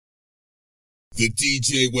The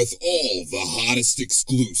DJ with all the hottest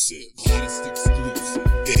exclusives.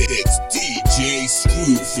 It's DJ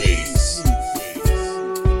Screwface.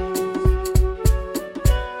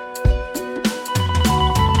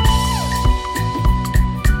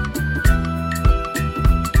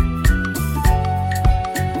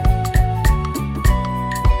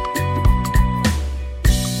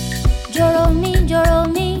 Joro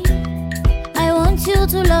me, I want you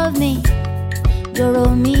to love me.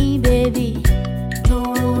 Joro me, baby.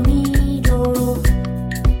 Joro me, joro.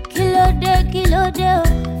 Kilo de,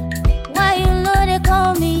 why you know they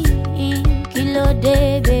call me? Kilo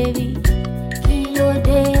de, baby. Kilo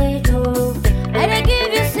de, joro. I dey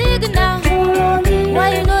give you signal. Joro me. Why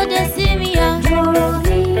you know they see me? Joro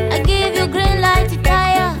me. I give you green light to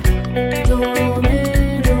tire. Joro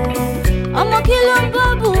me, joro. I'm a kilo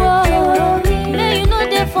babu. Joro me. May you know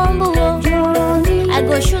they fumble. Joro me. I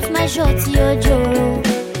go shoot my shot, yo, joro.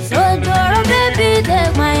 So Joro, baby,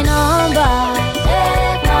 take my number.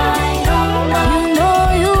 Take my number. You know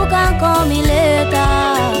you can call me later.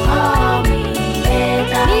 Call me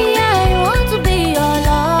later. Me, I want to be your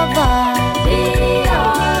lover. Be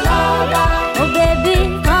your lover. Oh, baby,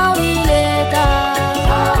 call me later.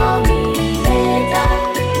 Call me later.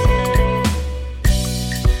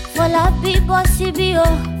 For la people, CBO.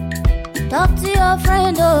 Talk to your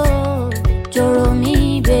friend, oh. Joro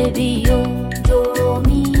me, baby, oh. Joro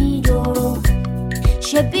me.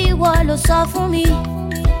 Shebi what lo sọ fún mi.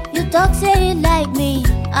 You talk say you like me.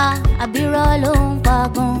 I be rollin'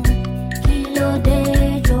 pagun. Kilo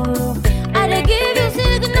de joro. I dey give you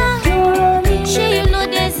signal. Joro me. She you know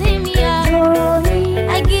they see me. Joro me.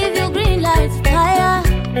 I give you green light fire.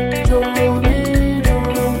 Joro me,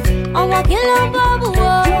 joro. I'm a killer babu.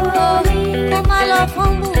 Joro me. Come on, love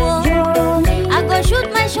fumble. Joro me. I go shoot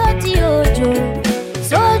my shot, yo, joro.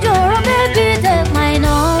 So Joro, baby, take my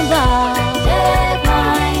number. Take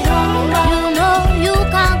my number. You know you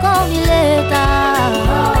can call me later.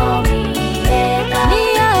 Call me later. Me,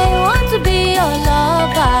 I want to be your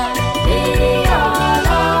lover. Be your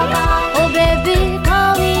lover. Oh, baby,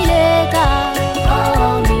 call me later.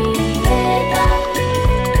 Call me later.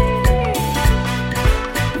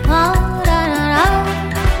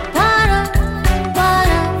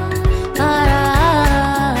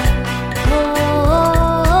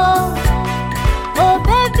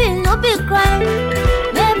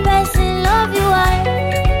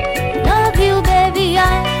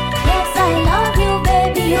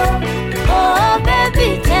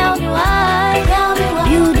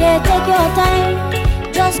 Take your time,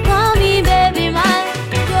 just call me baby mine.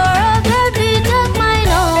 You're a baby, take my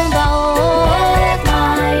number, oh. Take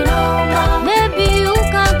my number. Maybe you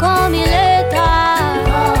can call me later.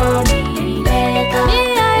 Call me later. Me,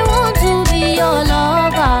 I want to be your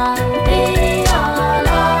lover. Be your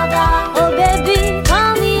lover. Oh baby,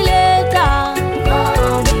 call me later.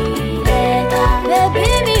 Call me later. Baby,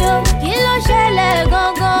 me oh, kilo shele go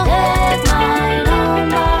go. Take my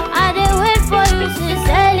number. I dey wait for you to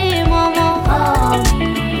say.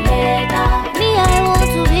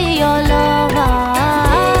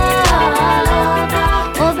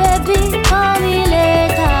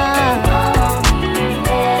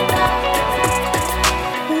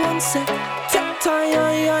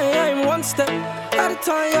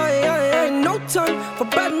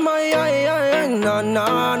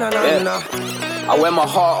 Nah. I wear my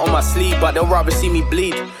heart on my sleeve, but they'll rather see me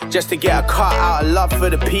bleed. Just to get a cut out of love for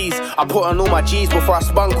the peas. I put on all my G's before I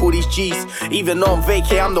spunk all these G's. Even though I'm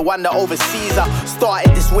vacay, I'm the one that oversees. I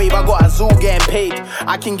started this wave, I got a zoo getting paid.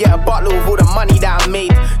 I can get a bottle with all the money that I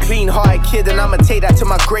made. Clean-hearted kid and I'ma take that to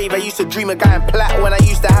my grave. I used to dream of going plat when I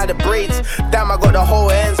used to have the braids. Damn, I got the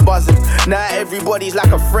whole ends buzzing. Now everybody's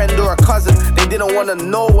like a friend or a cousin. They didn't wanna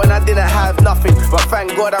know when I didn't have nothing, but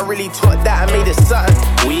thank God I really took that and made it something.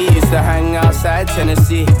 We used to hang outside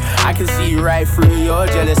Tennessee. I can see right through your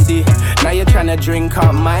jealousy. Now you're trying to drink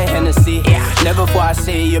up my Hennessy. Never thought I'd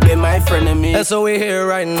say you'd be my friend of me. And so we're here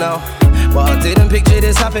right now, but I didn't picture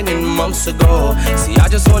this happening months ago. See, I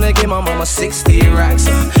just wanna give my mama 60 racks.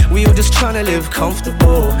 We were just trying to live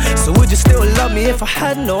comfortable. So would you still love me if I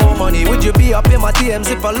had no money? Would you be up in my DMs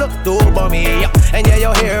if I looked over me? And yeah,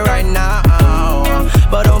 you're here right now,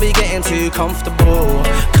 but don't be getting too comfortable.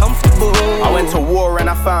 I went to war and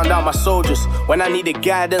I found out my soldiers. When I needed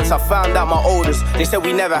guidance, I found out my oldest. They said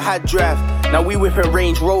we never had drive. Now we whipping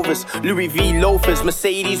Range Rovers, Louis V loafers,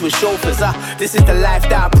 Mercedes with chauffeurs. This is the life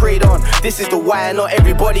that I prayed on. This is the why not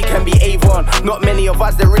everybody can be Avon. Not many of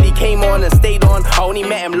us that really came on and stayed on. I only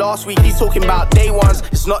met him last week, he's talking about day ones.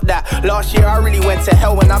 It's not that. Last year I really went to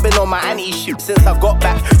hell when I've been on my anti-shit since I got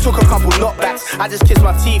back. Took a couple knockbacks, I just kissed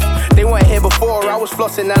my teeth. They weren't here before, I was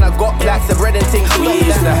flossing and I got plaques. The bread and things. We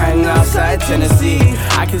used to hang outside Tennessee.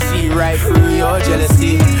 I can see right through your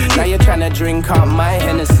jealousy. Now you're trying to drink up my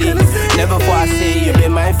Hennessy. Never thought I'd say you've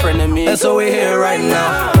been my friend of me. And so we're here right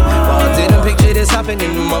now, but I didn't picture this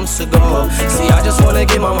happening months ago. See, I just wanna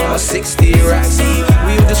give my mama 60 racks.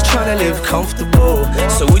 We were just trying to live comfortable.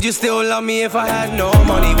 So would you still love me if I had no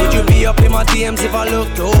money? Would you be up in my DMs if I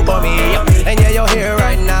looked over me? And yeah, you're here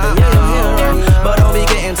right now, but don't be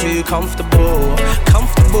getting too comfortable.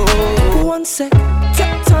 One sec,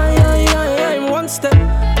 take time, one step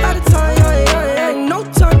at a time. No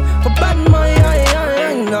time for bad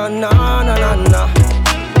mind, nah.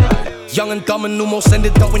 Young and dumb and almost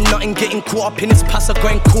ended up with nothing. Getting caught up in his past,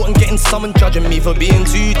 going caught and getting summoned. Judging me for being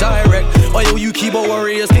too direct. Oh yo, you keyboard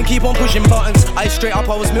warriors, then keep on pushing buttons. I straight up,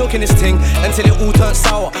 I was milking this thing until it all turned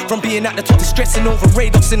sour. From being at the top to stressing over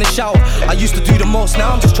radars in the shower. I used to do the most,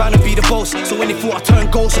 now I'm just trying to be the boss. So when they thought I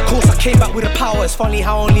turned ghost, of course I came back with the power. It's funny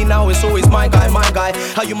how only now it's always my guy.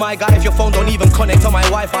 How you my guy if your phone don't even connect on my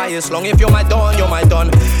Wi-Fi? It's long if you're my don, you're my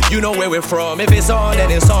don. You know where we're from, if it's on,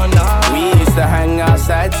 then it's on. We used to hang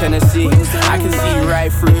outside Tennessee. I can see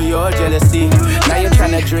right through your jealousy. Now you're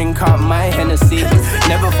trying to drink up my Hennessy.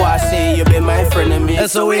 Never thought I'd say you've been my friend of me. And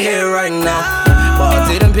so we're here right now, but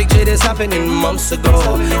I didn't picture this happening months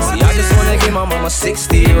ago. See, I just wanna give my mama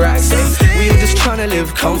 60 racks. We were just trying to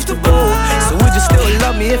live comfortable. So would you still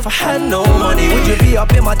love me if I had no money? Would you be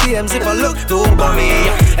up in my DMs if I looked over me?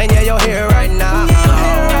 And yeah, you're here right now,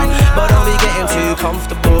 but don't be getting too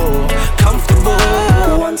comfortable.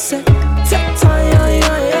 One sec, take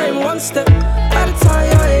time, one step at a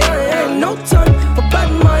time. No time for bad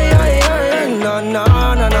mind,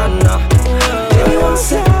 nah. Give me one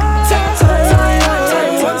sec, take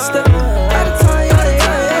time, one step at a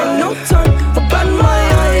time. No time for bad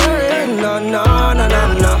mind, nah.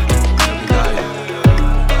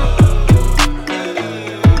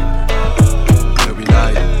 Every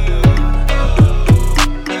night.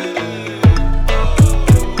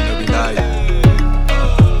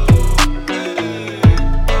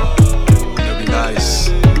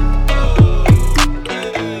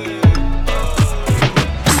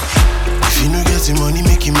 Money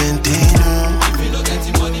make you maintain, If you don't get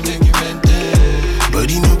the money, make you maintain.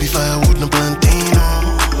 Body no be firewood, no plantain,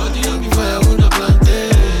 Body no be firewood, no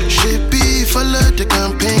plantain. Shape if I let the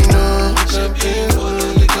campaign, Champagne,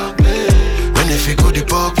 follow the campaign. When if you go the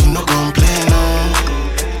pop, you no complain,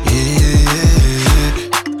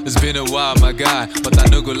 Yeah. It's been a while, my guy, but I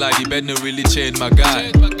no go lie, the bed no really change, my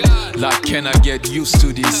guy. Like, can I get used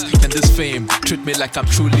to this? Can this fame treat me like I'm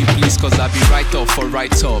truly pleased? Cause I be right off for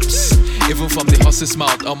write-ups. Even from the horse's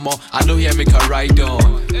mouth, I know here make a ride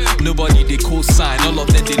on. Nobody they co-sign, all of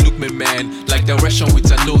them they look me man like direction with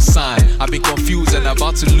a no sign. I've been confused and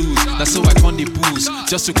about to lose. That's so I can't the booze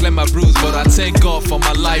just to clear my bruise. But I thank God for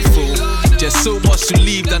my life, oh. There's so much to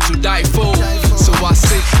live than to die for. So I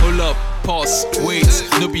say, hold up, pause, wait.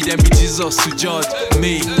 No be them be Jesus to judge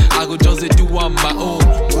me. I go just do on my own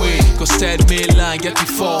way. Cause third main line get me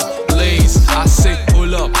 4 lanes. I say,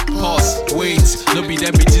 hold up, pause, wait. No be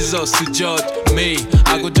them be Jesus to judge me.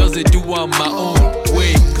 I go just do on my own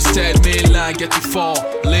way. Cause third main line get me 4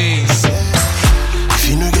 lanes. If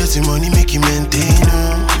you no get the money, make you maintain,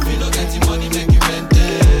 If you no get the money, make you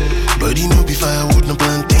maintain. Body no be firewood, no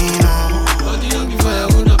plantain, Body no be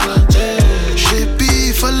firewood, no plantain. Shape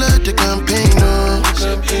if I let the campaign,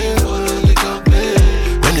 Champagne, follow the campaign.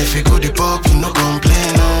 When if you go the pop, you no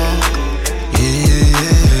complain,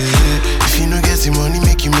 Yeah. If you no get the money,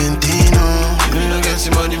 make you maintain, If you no get the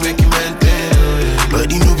money, make you maintain.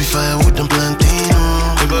 Body no be firewood, no plantain,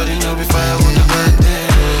 Body no be firewood, no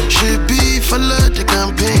plantain. Shape if I let the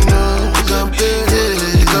campaign, The campaign.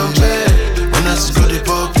 When I go the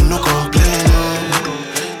pop, you no complain,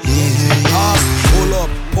 Hold up,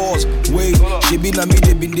 pause, wait. She been a me,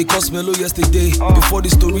 they been the cost mellow yesterday. Before the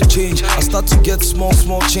story change, I start to get small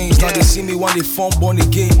change. Now they see me when they form born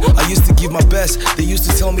again. I used to give my best. They used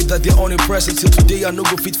to tell me that they're unimpressed. Until today, I no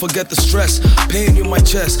go fit forget the stress. Pain in my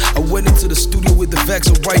chest. I went into the studio with the vex.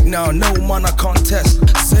 So right now, no man I contest.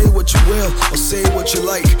 Say what you will or say what you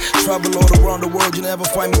like. Travel all around the world, you never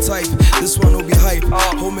find me type. This one will be hype.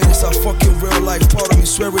 Homie, it's a fucking real life. Part of me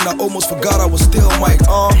swearing I almost forgot I was still Mike.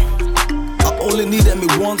 I only needed me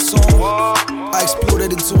one song. I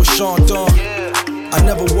exploded into a Sean Don. I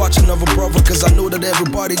never watch another brother, cause I know that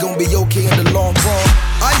everybody gon' be okay in the long run.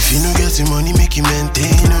 If you no get the money, make you maintain.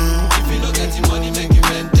 If you no get the money, make you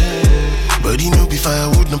maintain. Body no be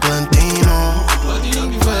firewood, no plantain. Body no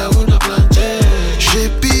be firewood, no plantain.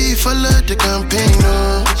 Shapey, follow the campaign.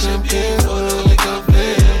 Follow the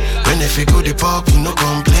campaign. When if you go the pop, you no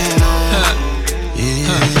complain.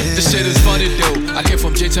 This shit is funny though. I came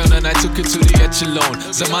from J-Town and I took it to the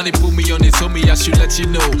echelon. Somebody put me on it, told me I should let you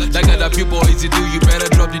know. Like other people easy do, you better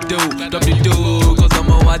drop the dough. Cause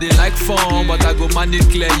I'm a they like fun, but I go man it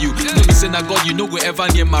clear you. No be saying I got you, no go ever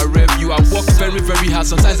near my review. I work very, very hard,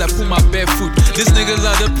 sometimes I put my bare foot. These niggas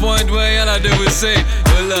at the point where all I do is say,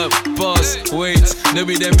 hold up, boss, wait. No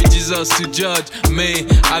be them be Jesus to judge me.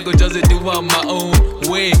 I go just do on my own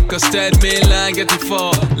way. Cause that mainline get the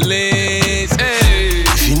fall lanes, hey.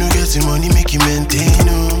 If you no get the money, make you maintain.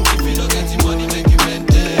 If you no get the money, make you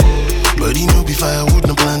maintain. Body no be firewood,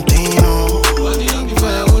 no plantain. Body no be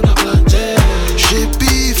firewood, no plantain.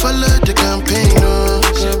 Shapey, follow the campaign. Follow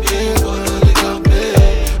the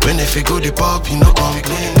campaign. When if you go the pop, you no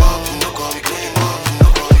complain.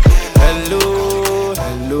 Hello,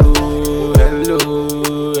 hello, hello,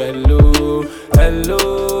 hello,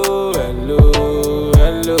 hello, hello,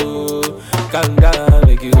 hello. Calm down,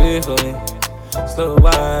 make you wait for me. Slow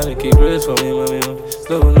down, make you wait for me, mommy.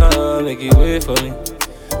 Slow down, make you wait for me.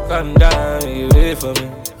 Calm down, make you wait for me.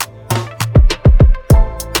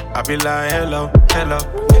 I be like hello, hello.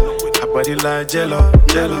 I body like jello,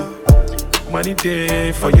 jello. Money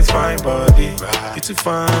day for your fine body. You too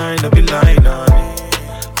fine, I be lying on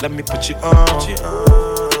it. Let me put you on.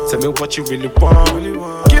 Tell me what you really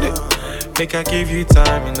want. Get it. Make I give you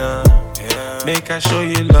time enough. Make I show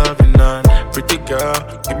you love enough. Pretty girl,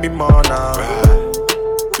 give me more now.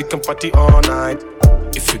 We can party all night.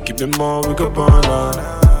 If you give me more, we go burn on.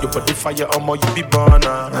 Your body fire, more you be born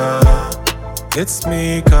on. It's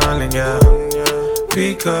me calling ya.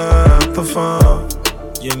 Pick up the phone.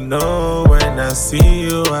 You know when I see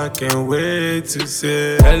you, I can't wait to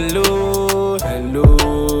say hello,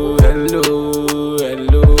 hello, hello,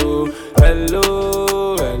 hello,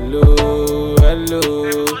 hello, hello, hello.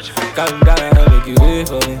 Calm down, make you wait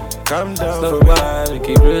for me. Calm down, slow down, make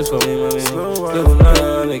you wait for me, mommy. Slow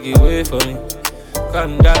down, make you wait for me.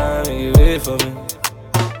 Calm down, make you wait for me.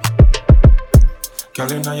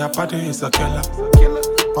 Girl, in your body is a killer.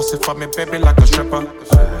 Boss it for me, baby, like a stripper.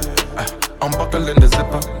 Unbuckling the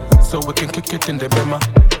zipper, so we can kick it in the bimmer.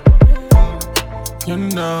 You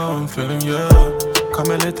know I'm feeling you. Come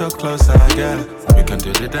a little closer, girl. We can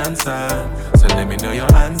do the dancer. So let me know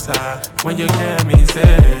your answer when you hear me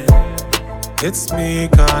say, it's me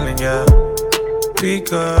calling ya.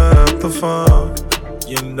 Pick up the phone.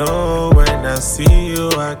 You know when I see you,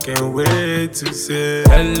 I can't wait to say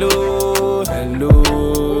hello, hello,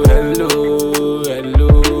 hello,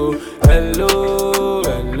 hello, hello,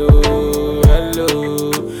 hello,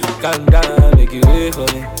 hello. Calm down, make you wait for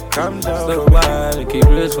me. Calm down, slow down, make you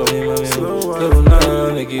wait for me, mommy. Slow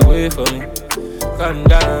down, make you wait for me. Calm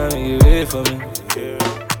down, make you wait for me.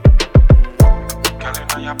 Girl, you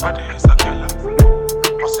know your body is a killer.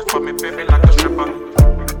 Boss it for me, baby, like a stripper.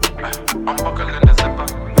 I'm buckling the zipper,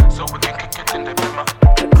 so we can kick it in the bimmer.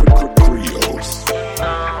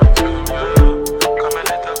 Come a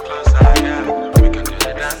little closer, yeah. We can do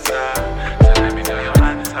the dancer. So let me know your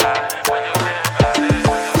answer when you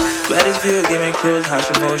live. Where this view give me cruise, how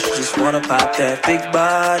she move, she just wanna pop that big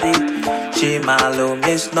body. She my little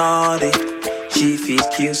Miss Naughty. She feels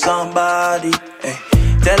cute somebody. Ay.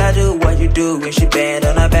 Tell her do what you do when she bend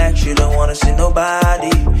on her back. She don't wanna see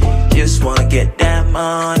nobody. Just wanna get that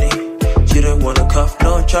money. She don't wanna cuff,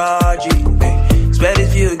 no chargy. Spread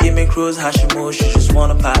this view, give me cruise, how she move. She just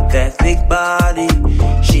wanna pop that thick body.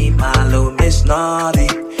 She my little Miss Naughty.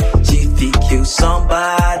 She feel cute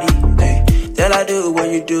somebody. Tell her do what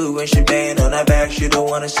you do when she bang on her back. She don't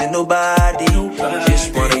wanna see nobody.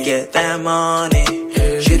 Just wanna get that money.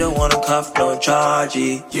 She don't wanna cuff, no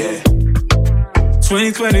chargy. Yeah.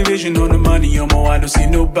 20/20 vision on the money, I don't see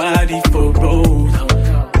nobody for road.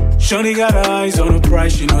 Shorty got her eyes on the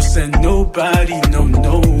price, she don't send nobody, no.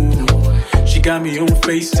 She got me on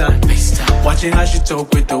FaceTime, watching how she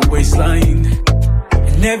talk with the waistline.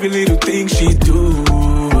 And every little thing she do,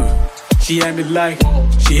 she had me like,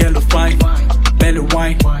 she hella fine, better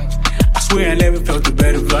wine. I swear I never felt a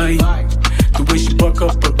better vibe. The way she buck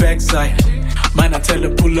up her backside. Man, I tell her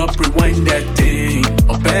pull up, rewind that thing,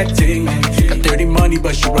 a bad thing. Got dirty money,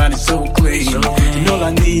 but she riding so clean. And all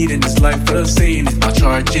I need in this life for the scene is my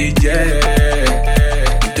charge,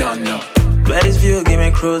 yeah. You don't know. Where this view, give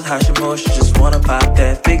me cruise, how she move, she just wanna pop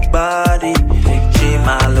that big body. She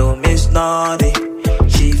my little Miss Naughty.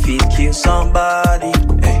 She feels cute kill somebody.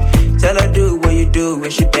 Hey, tell her do what you do.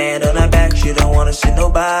 When she bend on her back, she don't wanna see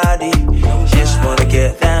nobody. She just wanna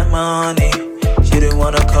get that money. She don't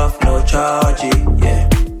wanna cuff no charges. Yeah,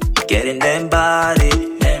 getting them body.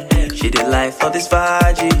 She did life for this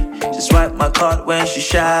Faji. She swipe my card when she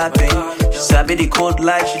shopping. She sabi the code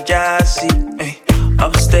like she jassy. Hey,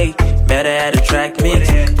 upstate, met her at a track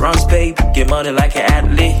meet. Bronx babe, get money like an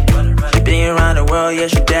athlete. She been around the world, yeah,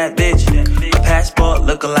 she that bitch. Her passport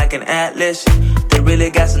looking like an atlas. They really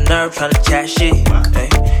got some nerve trying to chat shit. Hey,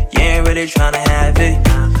 you ain't really trying to have it.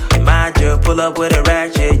 Mind you, pull up with a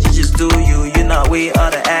ratchet. You just do you, you know we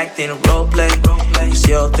are the acting role play. It's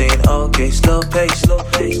your thing, okay, slow pace.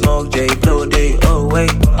 Smoke J, blow day, oh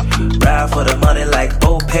wait. Ride for the money like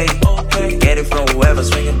OPay. Get it from whoever,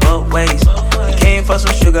 swinging both ways. You came for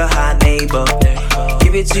some sugar high neighbor.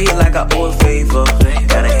 Give it to you like an old favor.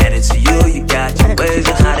 Gotta hand it to you, you got your ways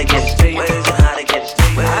and how to get it.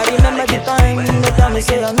 I remember the time they tell me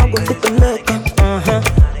say I no go fit to make it.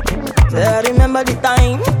 I remember the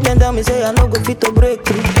time they tell me say I no go fit to break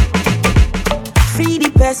through. Free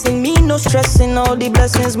the person, me no stressing. All the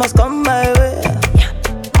blessings must come my way.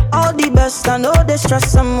 All the best, I know they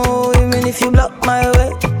stress some more. Even if you block my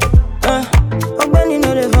way. Oh, when you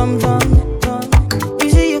know they from me. You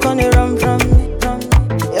see you gonna run from me.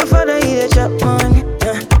 Your father, he the chop money.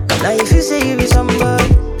 Now if you say you be somebody,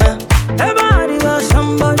 everybody got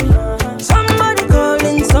somebody. Somebody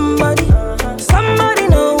calling somebody. Somebody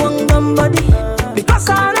no one somebody. Because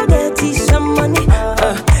I don't get this some money.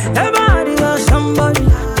 Everybody got somebody.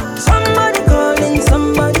 Somebody calling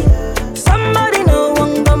somebody. Somebody no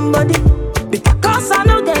one somebody. Because I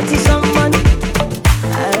don't get this some money.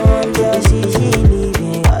 I don't want to see she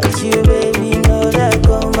leaving. Got you, baby, know that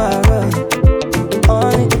go my run.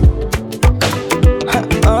 On it.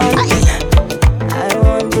 On it. I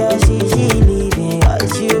want to see she leaving. Got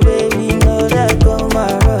you, baby, know that go my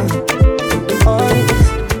run. On it.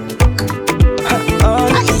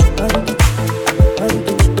 On it.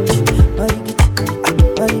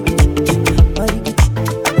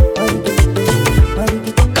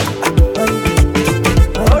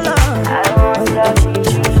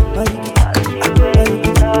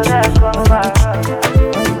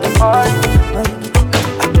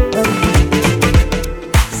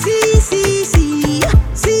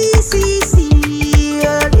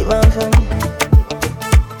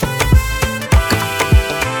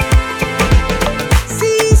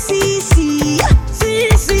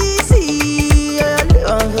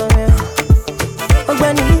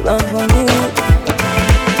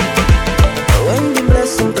 When the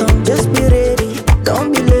blessing come, just be ready.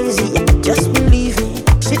 Don't be lazy, just believe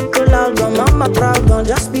it. Shit go loud, but mama proud, don't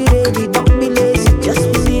just be ready. Don't be lazy,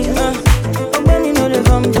 just believe it. When you know the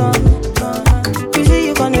from, you see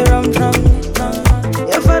you gonna run from me.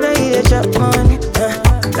 Your father, he the chop money.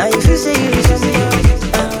 Now if you say you be somebody,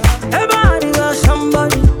 everybody got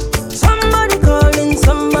somebody. Somebody calling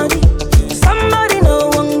somebody. Somebody no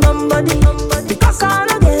one somebody. Because I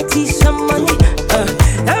don't get this some money.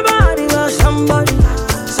 Everybody got somebody.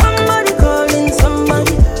 Somebody calling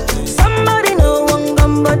somebody. Somebody no one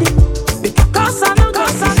somebody. Because I don't get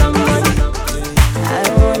some money. I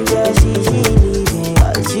don't want to see she leaving.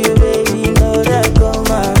 Got you, baby, know that go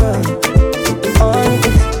my run. On it.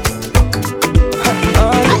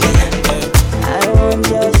 On it. I don't want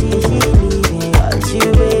to see she leaving. Got you,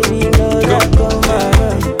 baby, know that go my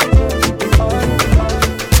run. On it.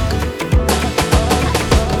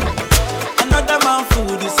 Another man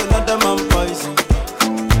food is another man poison.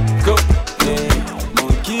 Go, yeah.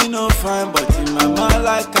 Monkey no fine, but in my mind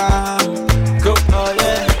like I'm. Go, oh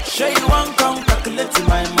yeah. Sure you want come calculate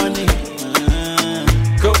my money.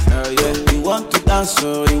 Go, oh yeah. You want to dance,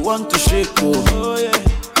 oh, you want to shake, oh yeah.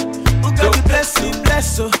 Who got the blessing,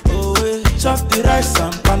 bless, oh yeah. Chop the rice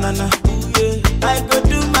and banana, oh yeah. I go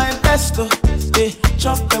do my best, oh yeah.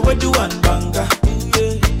 Chop the wedu and banga, oh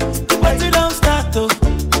yeah. The party don't start, oh.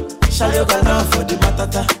 Shayoga love for the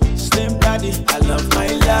matata. Slim daddy, I love my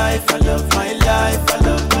life, I love my life, I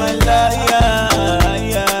love my life, yeah,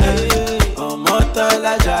 yeah. Oh,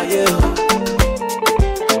 Motala Jaye.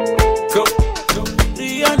 Go, go.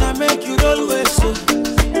 Rihanna make you roll with so.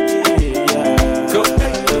 Yeah. Go,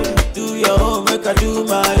 do your own, make I do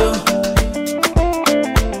my own.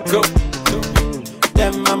 Go,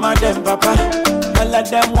 them mama, them papa, all of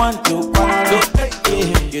them want to go.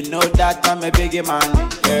 Yeah. You know that I'm a biggie man.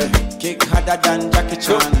 Yeah. Kick harder than Jackie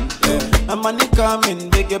Chan. Yeah. My money coming,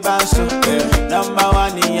 biggie band, so yeah. Number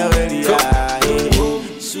one in your area. Yeah.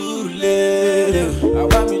 Sule, I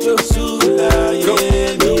want me to Sula,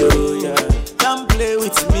 yeah, me, oh yeah. Don't play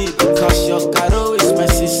with me because your caro is my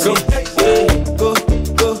sister. Yeah. Go,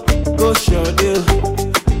 go, go,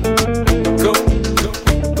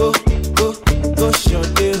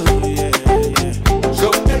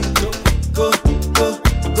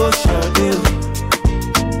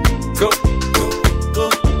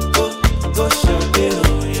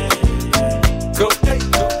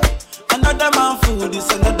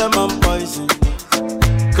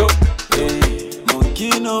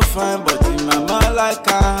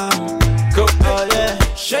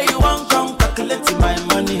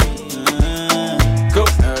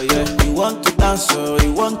 so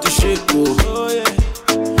you want to shake, oh yeah.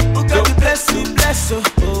 Who got the blessing, bless, oh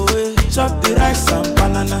yeah. Chop the rice and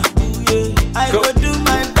banana, oh yeah. I go do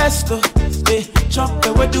my best, oh yeah. Chop the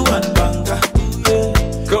wedu and banga, oh yeah.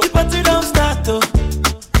 The party don't start, oh.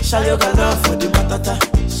 Shall you got love for the matata?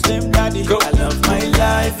 Slim daddy, I love my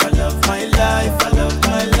life, I love my life, I love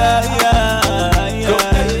my life, yeah,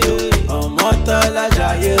 yeah. Oh, mortal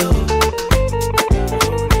ajayo.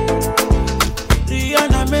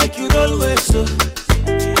 Rihanna make you roll with so.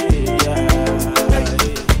 Yeah.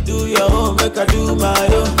 Do your own, make I do my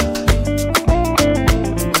own.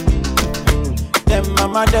 Them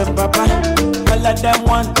mama, them papa, all of them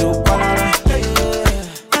want to para.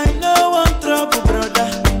 I know one trouble, brother.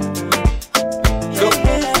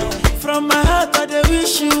 From my heart, I dey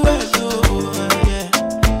wish you well, oh, yeah.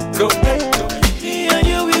 Go. Me and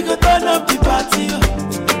you, we go turn up the party, oh.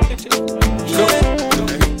 Yeah.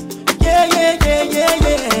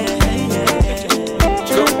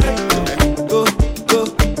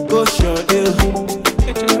 Go, sure deal.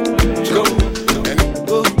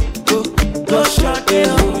 Go, sure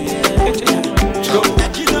deal.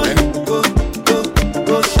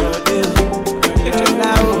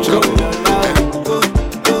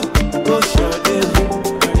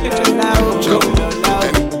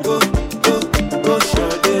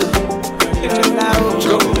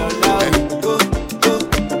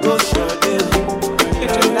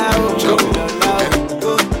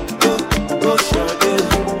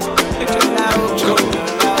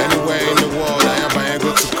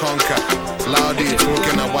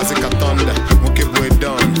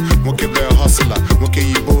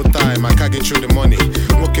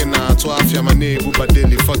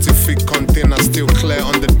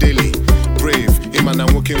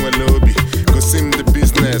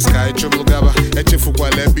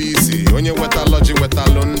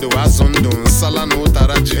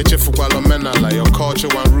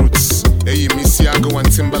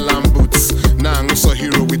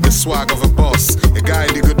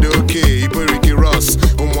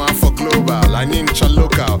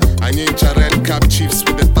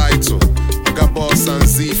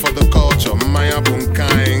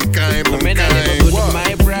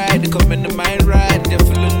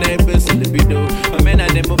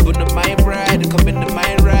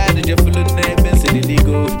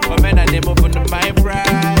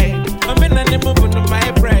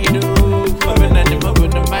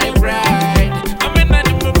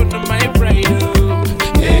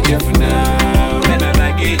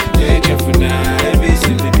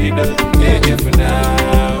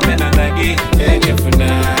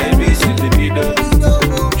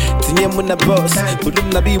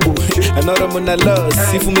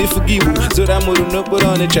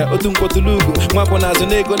 Otum Kotulugu, Makonazo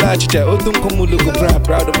Nego Lachicha, Otum Komulugu,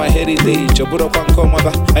 proud of my heritage. Oburokwan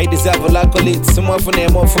Komaba, I deserve all accolades. Someone for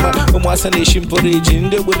name of my Umwasa Nation porridge. In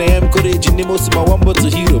the way I am courage, in the most of my one but to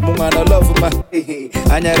hero, Mungana love for my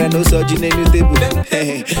Anyara no surgeon in the table.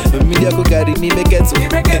 Media Kogari, Nime Getsu,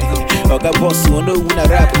 Oga Boss, who know when I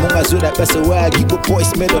rap, Mungazuda Pesawa, keep a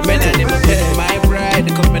voice made of men. My bride,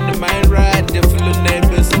 come into my ride, the full of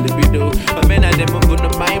neighbors in the video. My men and them up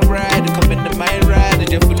on my bride, come into my ride.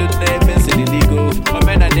 The full of neighbors in the legal. My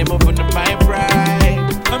men and them up on my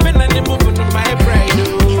bride. My men and them up on my bride.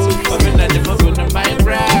 My men and them up on my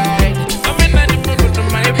bride. My men and them up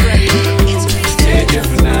on my bride. Stay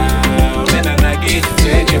careful now, men and I get.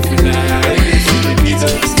 Stay careful now, this is the beat.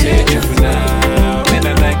 Stay careful now, men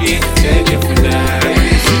and I get. Stay careful now,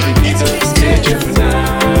 this is the beat. Stay careful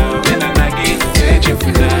now, men and I get. Stay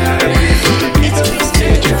careful now, this is the beat.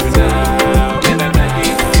 Stay careful now, men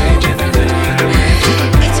and I get. Stay careful now.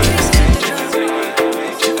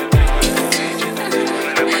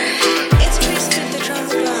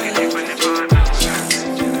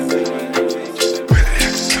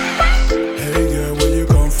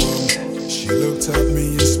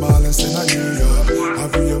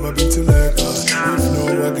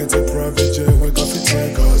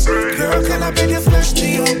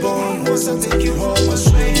 Take you home, I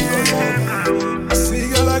swear you go. See,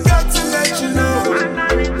 girl, I got to let you know.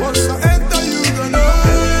 Once I enter, you gonna know.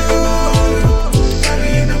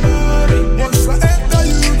 Early in the morning. Once I enter,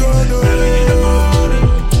 you gonna know. Early in the morning.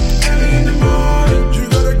 Early in the morning. You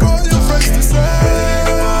gotta call your friends to say.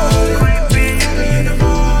 Early in the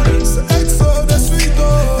morning. So exo, that's sweet,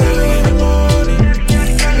 oh. Early in the morning.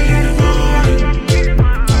 Early in the morning.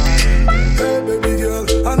 Hey, baby girl,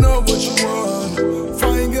 I know what you want.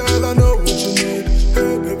 Fine girl, I know.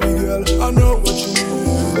 I know what you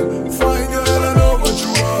need. Fine girl, I know what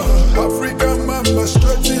you want. African mamba,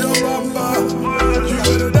 straight to your bamba. You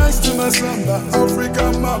better dance to my samba.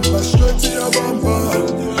 African mamba, straight to your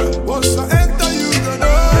bamba. Once I enter you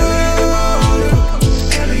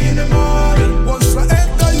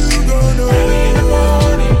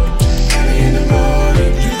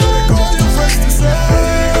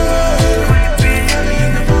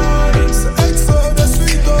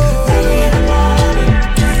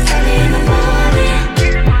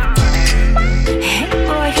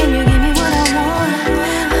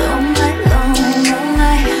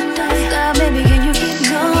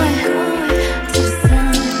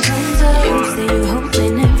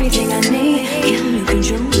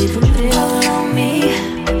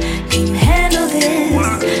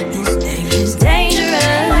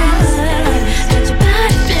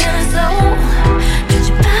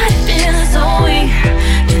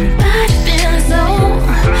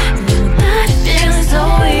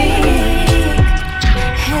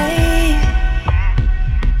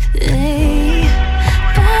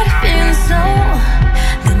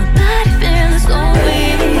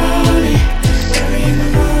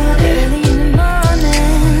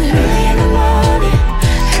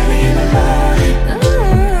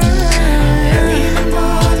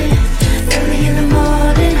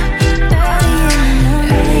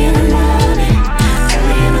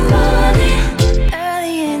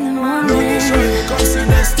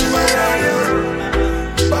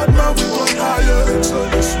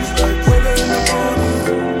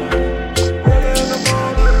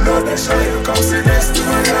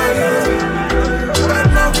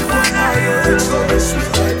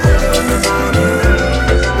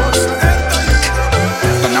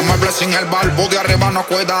el booty arriba no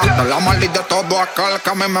cuida. De la maldita de todo aquel que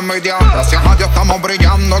a mí me envidia. Gracias a Dios estamos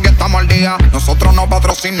brillando y estamos al día. Nosotros no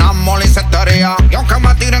patrocinamos la incentería. Y aunque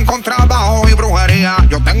me tiren con trabajo y brujería,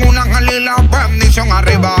 yo tengo un ángel y la bendición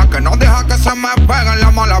arriba, que no deja que se me peguen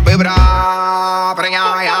las malas vibras.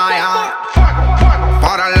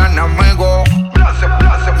 Para el enemigo,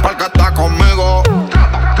 para el que está conmigo,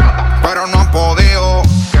 pero no han podido.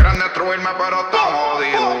 Quieren destruirme pero están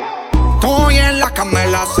jodidos. Estoy en la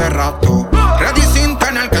candela hace rato, ready sin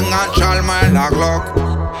tener que engancharme la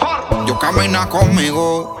Glock. Yo camina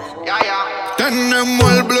conmigo.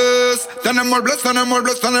 Tenemos el bless, tenemos el bless, tenemos el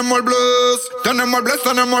bless, tenemos el bless. Tenemos el bless,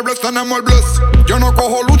 tenemos el bless, tenemos el bless. Yo no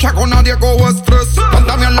cojo lucha con nadie, cojo estrés.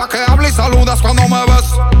 Tanta mierda que habla y saludas cuando me ves.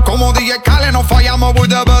 Como DJ Khaled no fallamos, voy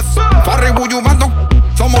de best. Farry Buyumando,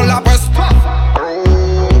 somos la peste.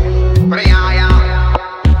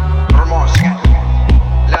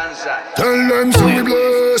 Tell them so we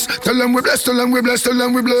bless. Tell them we bless, tell them we bless, tell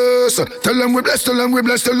them we bless. Tell them we bless, tell them we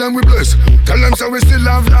bless, tell them we bless. Tell them so we still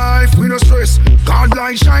have life, we no stress. God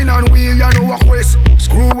light shine on we, you know a quest.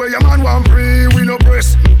 Screw where your man want pray, we no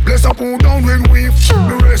press. Bless up who down when we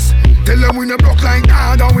the rest. Tell them we no block like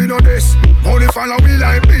God and we no this. Only follow we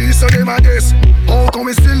like peace, so them a this. How come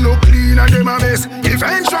we still look clean and them a mess?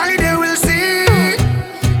 Eventually they will see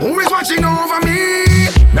who is watching over me.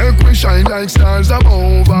 Make we shine like stars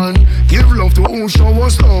above and give love to who show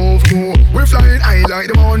us love to. We flying high like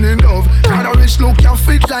the morning dove. Got a rich look, you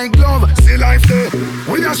fit like glove. See life there,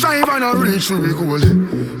 we a strive and a reach to be goal.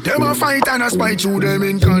 Them a fight and a spite through them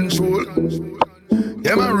in control.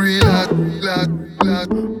 Them a real lad.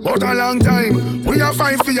 But a long time, we a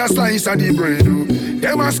fight for a slice of the bread.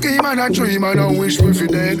 Them a scheme and a dream and a wish we fi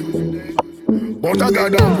dead. But I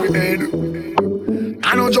got down with head.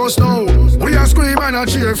 I know just now, we a scream and a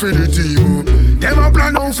cheer for the team. Them a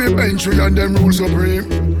plan out for bench and them rule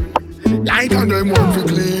supreme. Like and them want for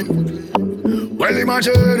clean. Well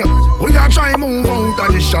imagine, we a try move out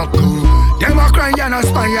of the shock. Them a cry and a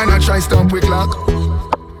spy and a try stop with clock.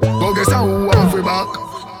 But guess how we want for back.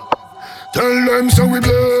 Tell them so we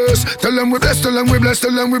bless. Tell them we bless, tell them we bless,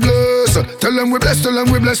 tell them we bless. Tell them we bless, tell them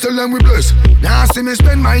we bless, tell them we bless. Now see me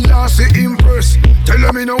spend my last to impress. Tell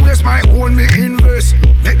them me no waste my own, me invest.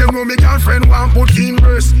 Make them know me girlfriend want put in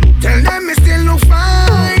verse. Tell them me still look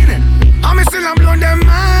fine, and me still am blow them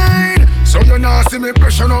mind. So you nah see me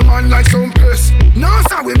pressure no man like some place. No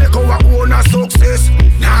sir, we make our own a success.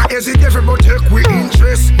 Nah hesitate but take we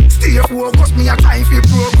interest. Stay focused, me a time for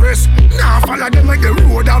progress. Nah follow them like the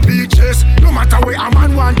road and beaches. No matter where a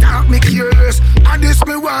man want talk, me careless. And this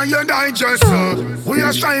me want you digest. We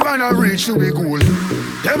a strive and a reach to the goal.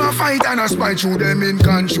 Them a fight and a spite through them in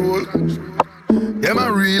control. Them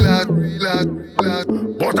a real lad.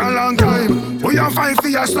 But a long time, we a fight for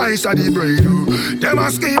a slice of the bread. Them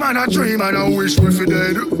a scheme and a dream and a wish we fi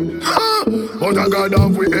dead. But I got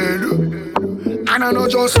off we head. And I know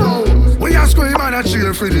just now, we a scream and a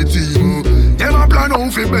cheer for the team. Them a plan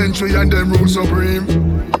out for bench and them rule supreme.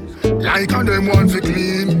 Like and them want fi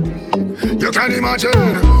clean. You can imagine,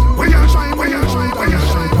 we a try.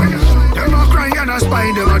 Them a cry and a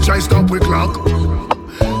spy, them a try stop with clock.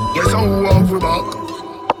 Guess how we off we back.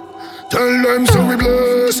 Tell them so we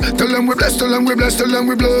bless. Tell them we bless, tell them we bless, tell them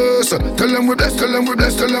we bless. Tell them we bless, tell them we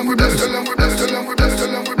bless, tell them we bless, tell them we bless, tell them we bless,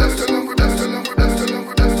 tell them we bless, tell them we bless, tell them we bless, tell them we bless, tell them we bless, tell them we bless, tell them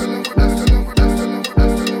we bless.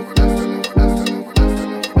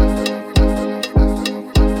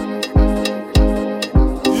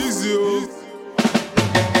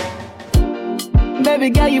 Baby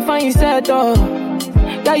girl, you find yourself oh.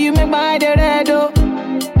 Girl, you make my head red oh.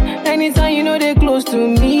 Anytime you know they close to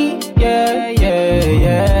me, yeah.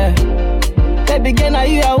 Baby girl, now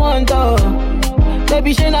you I want to.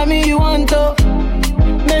 Baby, shey na me you want to.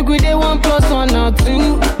 Make we dey 1 + 1 or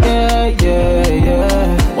 2,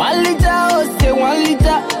 yeah. 1 liter, oh say 1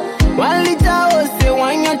 liter. 1 liter, oh say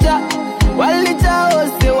 1 yacha. 1 liter,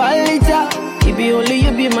 oh say 1 liter. It be only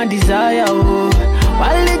you be my desire, oh.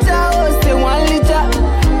 1 liter, oh say 1 liter.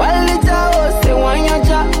 1 liter, oh say 1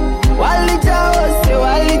 yacha. 1 liter, oh say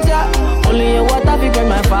 1 liter. Only your water fi burn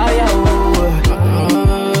my fire, oh.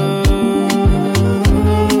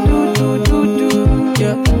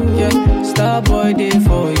 Yeah. Star boy day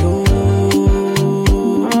for you.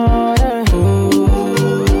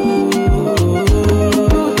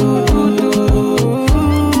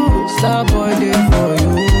 Star boy day for you.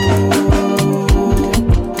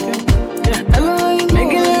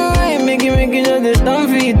 Making it right, making just this time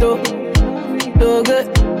for you, though. So good.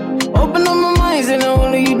 Open up my mind, and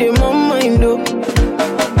only you did my mind, though.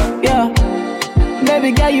 Yeah.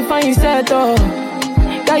 Baby girl, you find yourself, though.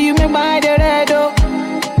 Girl, you make my head red, though.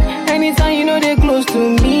 Anytime you know they close to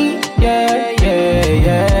me, yeah, yeah,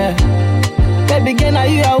 yeah. Baby, girl, now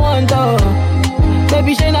you I want to.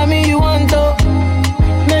 Baby, shine on me you want to.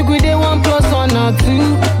 Make we day 1 + 1 or 2.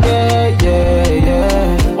 Yeah, yeah,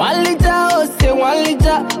 yeah. 1 liter, oh say 1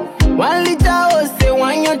 liter. 1 liter, oh say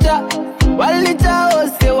 1 yacha. 1 liter, oh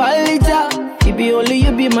say 1 liter. It be only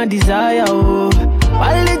you be my desire, oh.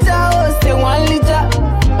 1 liter, oh say 1 liter.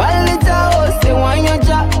 1 liter, oh say 1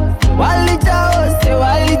 yacha. 1 liter, oh say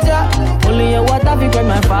 1 liter. Only your water fi quench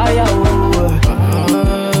my fire, oh.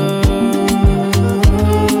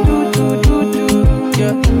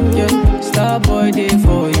 Yeah, star boy day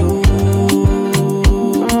for you.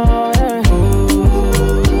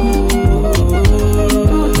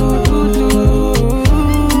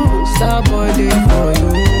 Star boy day for you.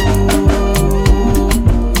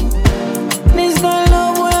 This kind of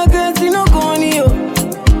love when I get to no corny, yo.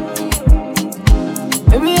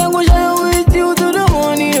 Baby, I'm gonna share with you to the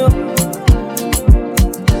morning, yo.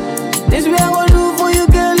 This way I'm gonna do for you,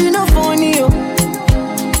 girl, you know funny, yo.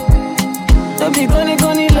 Don't be gonna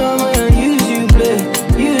love, man, use you play.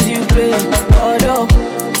 Although,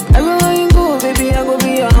 everywhere you go, baby, I go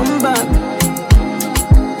be your handbag.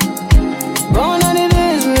 Gone on the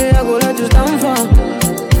days, man, I go let you stand for.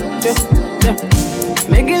 Yeah.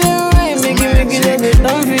 Making it right, make it every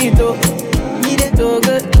time for you, though. Need it so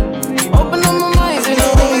good. Open up my mind, so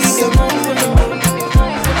now we can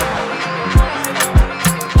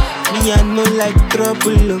me, I know like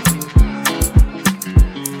trouble, look.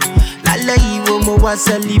 Lala, you want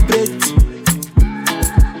celebrate.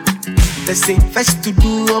 They say first to do,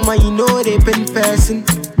 you know they been person.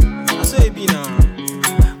 That's what it be now.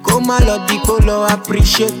 Come on, Lord, the color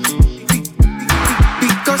appreciate.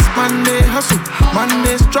 Because man they hustle, man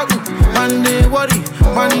they struggle, man they worry,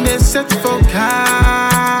 man they set for Calubao.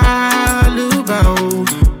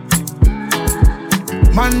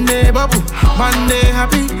 Man they bubble, man they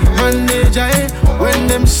happy, man they giant when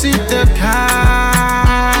them see the Calubao.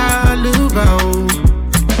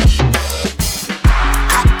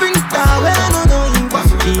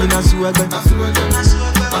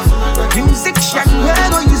 Musician, where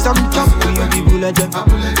go you some top for you people like that.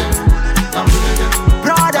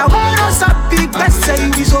 Brother, where no some big best say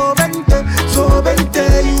you be so bente,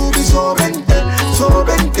 you be so bente,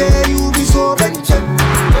 you be so bente.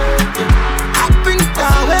 I think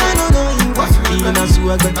that where no you was being a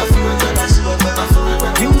swagger.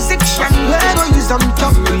 Musician, where go you some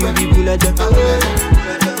top for you people like that.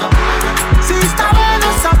 Sister, where no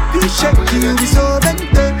some big shake you be so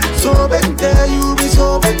bente, you be so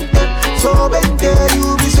bente, you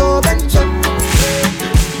be so bente.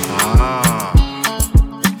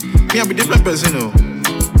 Me, I be different person, no.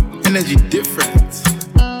 Energy different.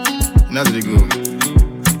 And that's the go.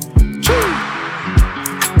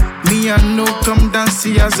 Me, I know come dance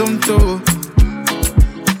see a zonto.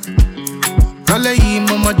 Dale yi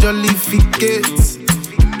mama jolly fiket.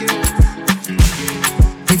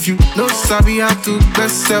 If you know sabi how to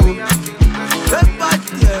best sell.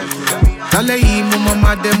 Dale yi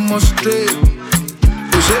mama demonstrate.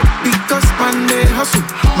 Because man they hustle,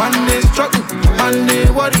 man they struggle, man they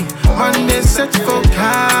worry, man they set for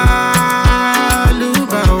Calubao.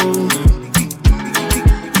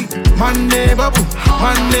 Man they bubble,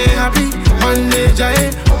 man they happy, man they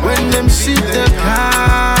giant when them see the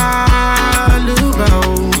Calubao.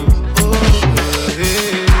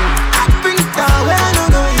 I think that when I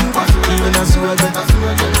know you even as well.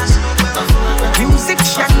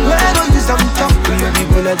 Musician, where do you some top for you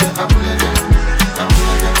people like that?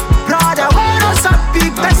 Brother, where no some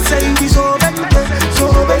big best say you be so bente,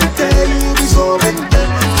 you be so bente,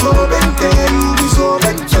 you be so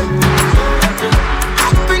bente.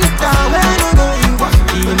 I think that when I know you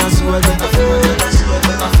even as well.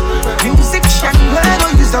 Musician, where do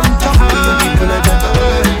you some top for you people like that?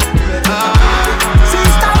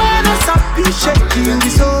 Sister, where no some big shake you be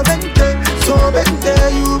so bente,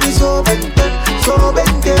 you be so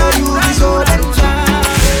bente, you be so bente.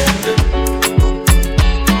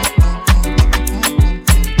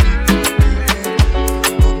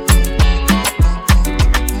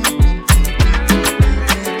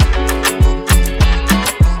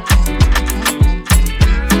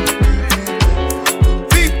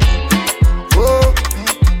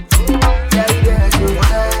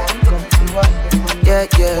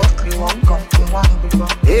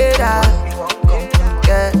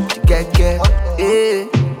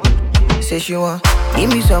 Say she want give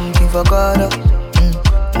me something for God.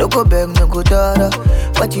 No go beg, no go daughter.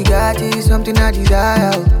 What you got is something I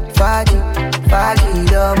desire. Fati,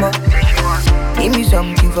 dama. Give me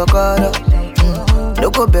something for God. No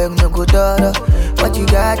go beg, no go daughter. What you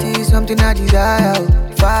got is something I desire.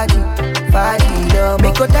 Faji, love.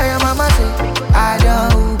 Make go tell your mama say, I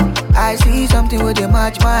don't. I see something where they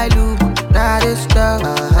match my look. Now this stuff,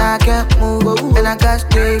 I can't move. And I can't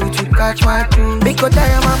stay with you, catch my crew. Make go tell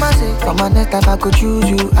your mama say, for my next time I could choose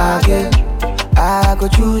you again. I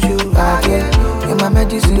could choose you again. In my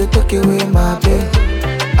medicine, they took away my pain.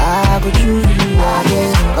 I could choose you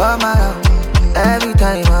again. Come around, every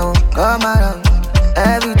time I won't. Come around,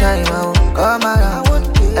 every time I won't. Come around,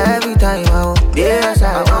 every time I won't. Yes,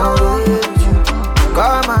 I won't.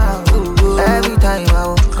 Come around, every time I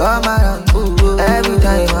won't. Come around, every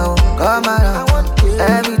time I won't. Come around,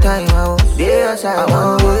 every time I won't. Yes, I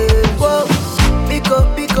won't. Whoa,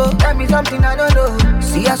 Pico, tell me something I don't know.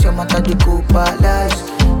 See as your matter the co-balance.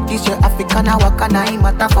 This your African, I walk and I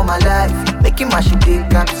matter for my life. Making my shit take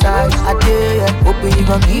capsize. I dare, hoping you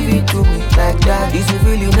gon' give it to me like that. This will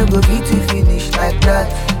really no go be to finish like that.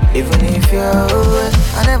 Even if you're away,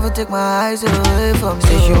 I never take my eyes away from you.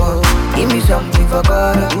 Say she want, give me something for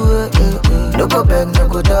God. No go beg, no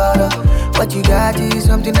go dollar. What you got is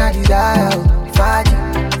something I desire. Faji,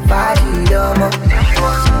 love.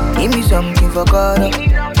 Give me something for God.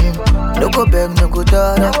 No go beg, no go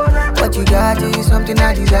dollar. What you got is something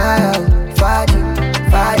I desire.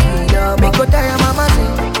 Faji, love. Make go tell your mama say,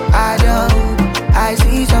 I don't. I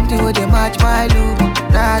see something where they match my look.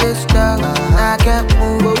 Now this stuff, I can't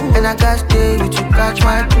move. And I can't stay with you, catch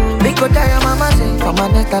my crew. Make go tell your mama say, for my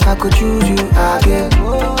next time I could choose you again.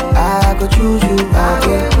 I could choose you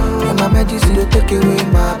again. In my medicine, they take away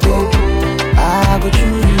my pain. I could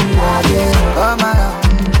choose you again. Come around,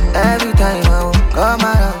 every time I won't. Come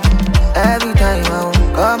around, every time I won't.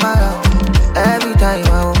 Come around, every time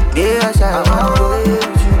I won't. Yes, I won't.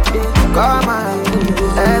 Come around,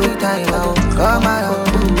 every time I won't. Come around,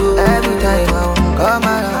 every time I won't. Come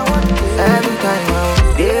around, every time I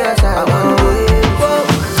won't. Yes, I won't.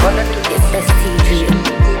 It's STG.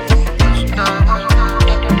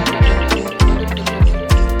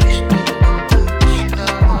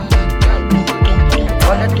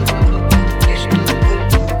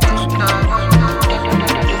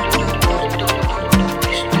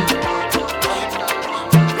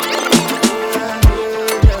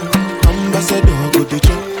 Ambassador go the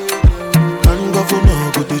chop, and governor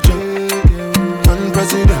go the chop, and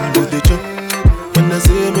president go the chop. When I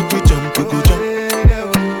say make we jump, we go jump.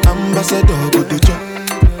 Ambassador go the chop,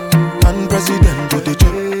 and president go the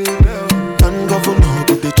chop, and governor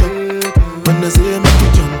go the chop. When I say make we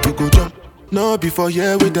jump, we go jump. No before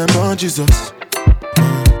here with them on Jesus.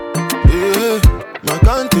 Yeah, my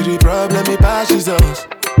country problem it passes us.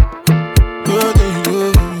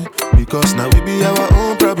 Because now we be our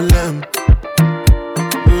own problem.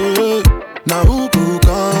 Now who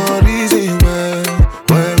can reason well.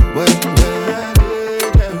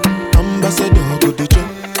 Ambassador go the chop,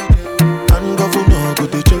 and governor go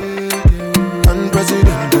the chop, and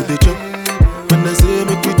president go the chop. When I say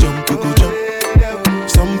make we jump, we go jump.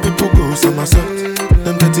 Some people go somersault.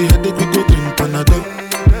 Them dirty headache we go drink Panadol.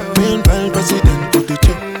 Meanwhile president go the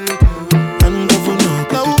chop, and governor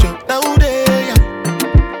go the chop. Now they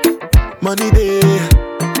money there,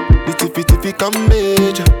 the tiffy come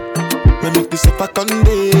major. We make this up a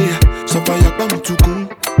Conde. Suffer yakba mutukun.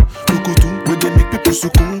 Tukutun, where they make people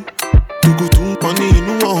sukun. Tukutun, money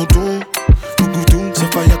in one. Tukutun,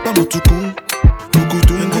 suffer yakba mutukun.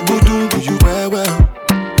 Tukutun, do you well.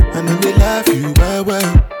 And then they laugh you well.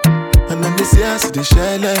 And then they say I see the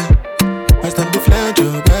shell. I stand the flange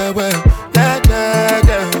well.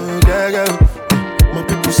 Yeah. My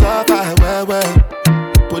people suffer well.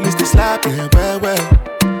 Police they slap them well.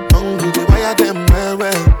 Hungry they wire them well.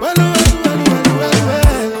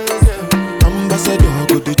 Ambassador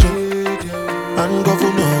go the chop, and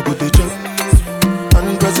governor go the chop,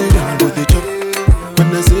 and president go the chop.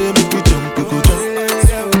 When I say make we jump, we go jump.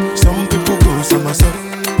 Some people go somersault.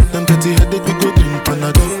 Them dirty headache we go drink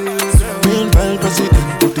Panadol. Meanwhile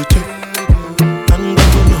president go the chop, and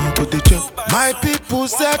governor go the chop. My people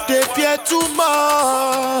said they fear too much.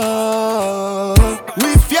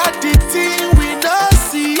 We fear the thing we not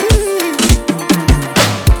see.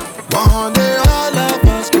 One day all of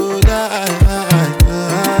us go die.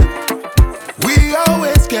 We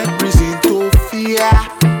always get reason to fear.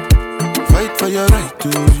 Fight for your right to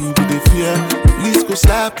you go the fear. Police go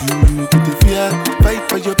slap you, you go the fear. Fight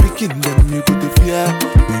for your picking them, you go the fear.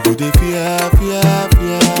 We go the fear.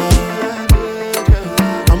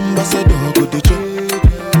 Ambassador go the chop,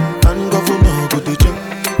 and governor go the chop,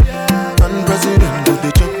 and president go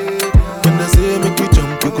the chop. When I say make we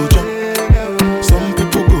jump, we go jump. Some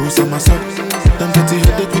people go somersault. Them dirty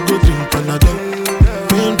headache we go drink Panadol.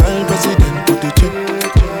 Meanwhile president go the chop,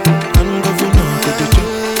 and governor go the chop.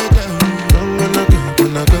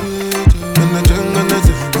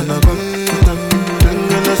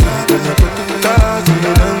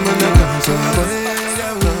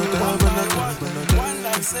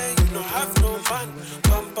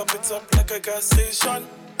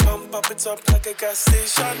 up it up like a gas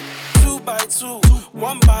station. 2 by 2,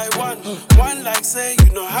 1 by 1. One like say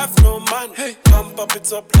you no have no man. Hey. Pump up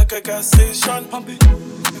it up like a gas station. Pump it.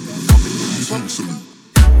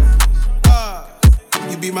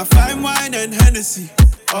 You be my fine wine and Hennessy.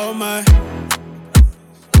 Oh my.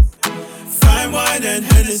 Fine wine and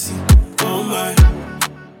Hennessy. Oh my.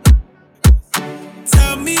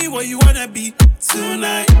 Tell me what you wanna be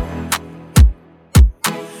tonight.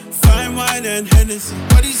 Fine wine and Hennessy.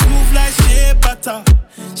 Body smooth like shea butter.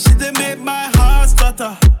 She done make my heart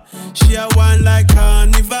stutter. She a wine like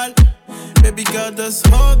carnival. Baby girl, just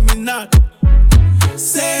hold me not.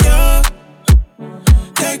 Say yo,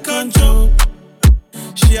 take control.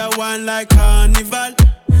 She a wine like carnival.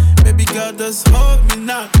 Baby girl, just hold me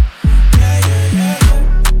not. Yeah, yeah, yeah.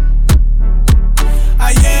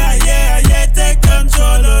 Ah yeah, ah yeah, ah yeah, take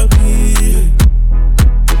control of me.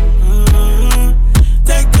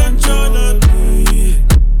 Take control of me.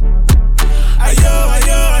 Ayo,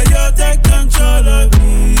 ayo, ayo, take control of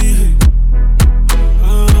me.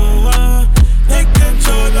 Take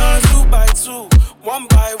control of 2 by 2, 1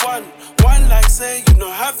 by 1. One like say you no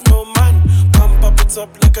have no man. Pump up it up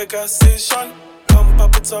like a gas station. Pump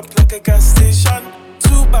up it up like a gas station.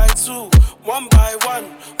 2 by 2, 1 by 1.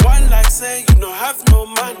 One like say you no have no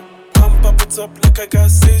man. Pump up it up like a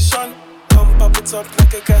gas station. Pump up it up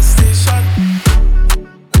like a gas station.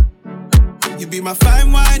 You be my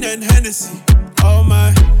fine wine and Hennessy. Oh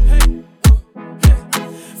my.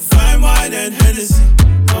 Fine wine and Hennessy.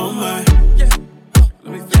 Oh my.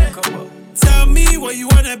 Tell me what you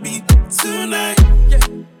wanna be tonight.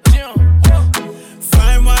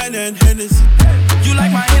 Fine wine and Hennessy. You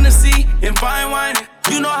like my Hennessy and fine wine.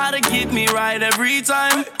 You know how to get me right every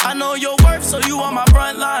time. I know your worth, so you on my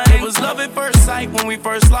front line. It was love at first sight when we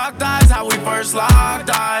first locked eyes. How we first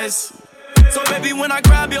locked eyes. So baby, when I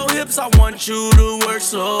grab your hips, I want you to work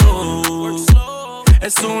slow.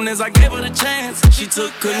 As soon as I gave her the chance, she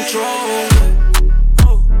took control.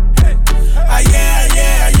 Ah yeah, ah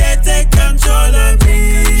yeah, ah yeah, take control of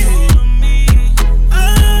me.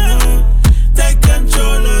 Take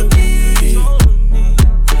control of me.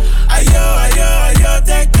 Ayo, ayo, ayo,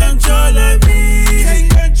 take control of me. Take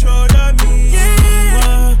control of me.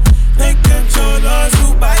 Yeah. Take control of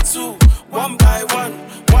 2 by 2, 1 by 1.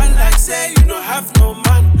 One like say you no have no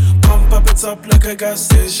man. Pump up it up like a gas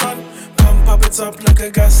station. Pump up it up like a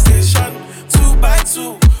gas station. 2 by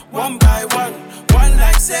 2, 1 by 1. One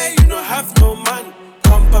like say you no have no man.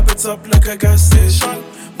 Pump up it up like a gas station.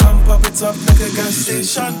 Pump up it up like a gas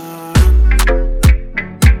station.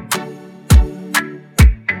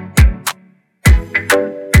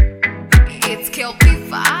 It's Kelpie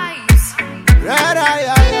Vibes. Right,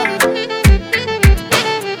 yeah.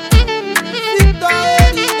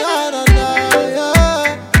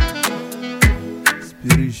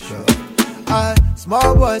 Spiritual.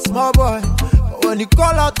 Small boy. When you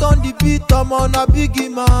call out on the beat, I'm on a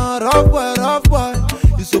biggie man. Rough boy.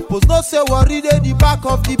 You suppose not say worry at the back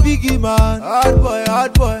of the biggie man.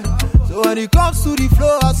 Hard boy. So when it comes to the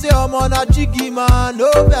flow, I say I'm on a jiggy man.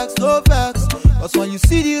 No vex. Cause when you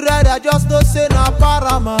see the ride, I just don't say na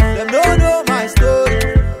paraman. Them don't know my story.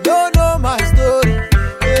 Yeah, them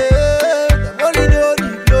only know the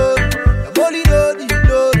glory.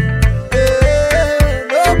 Yeah,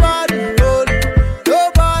 nobody holy.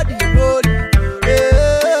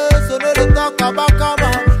 Yeah, so no they talk about come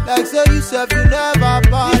on. Like say you self you never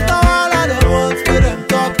pass. If not all of them want for them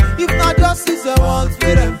talk. If not justice they want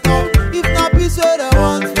for them talk. If not peace where they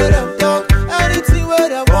want for them talk. Anything where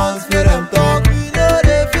they want for them talk.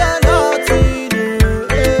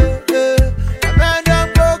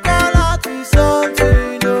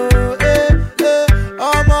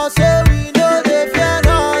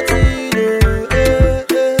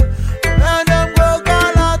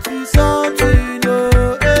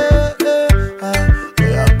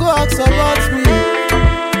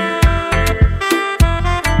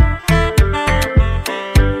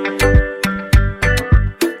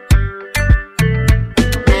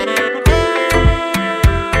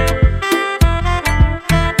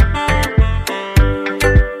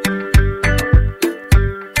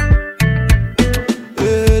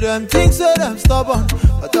 Them things say them stubborn,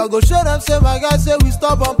 but I go show them say my guys say we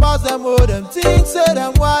stubborn pass them. Oh, them things say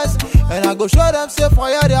them wise, and I go show them say for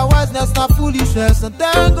yeah their wiseness not foolishness. And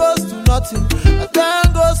then goes to nothing,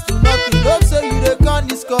 Don't say you they can't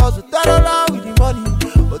discuss, but that along with the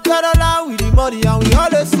money, and we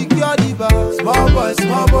always secure the bar. Small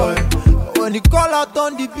boy. When you call out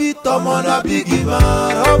on the beat, I'm on a biggie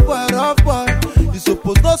man. Rough boy. You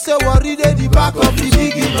suppose not say worry at the back of the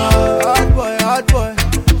biggie man. Hard boy.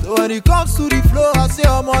 So When it comes to the flow, I say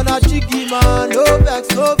I'm on a jiggy man. No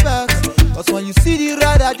vex, no vex. Cause when you see the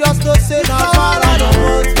ride, I just don't say no more. I don't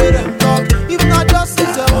want to them talk. If not just say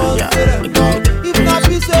them want to them talk. If not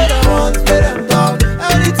be say them want to them talk.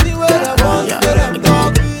 Anything where them want to them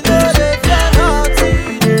talk. You know they feel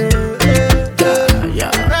nothing.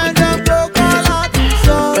 When them broke all out in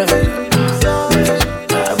something.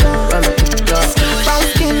 Brown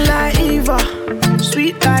skin like Eva,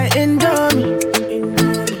 sweet like Indomie.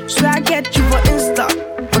 So I get you for Insta,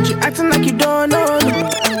 but you acting like you don't know me.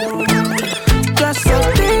 Just so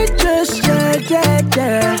dangerous,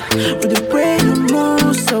 yeah. With the way you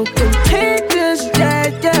move, so contagious,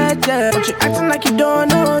 yeah. But you acting like you don't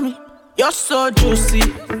know me. You're so juicy,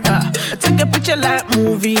 I take a picture like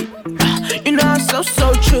movie. You know I'm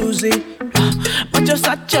so choosy, but you're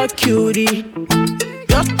such a cutie.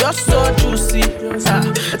 You're so juicy, I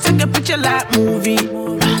take a picture like movie.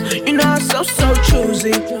 You know I'm so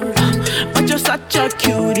choosy, but you're such a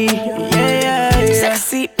cutie. Yeah.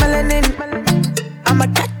 Sexy melanin, I'ma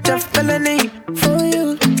catch a felony for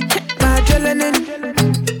you. Check my adrenaline.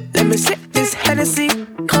 Let me sip this Hennessy,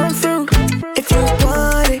 come through. If you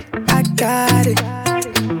want it, I got it.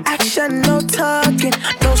 Action, no talking,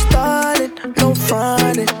 no stalling, no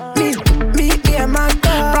fronting. Me and my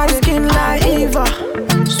girl. Brown skin like Eva,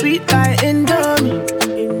 sweet like Indomie.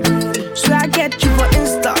 So I get you for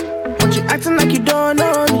Insta, but you acting like you don't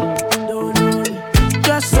know me.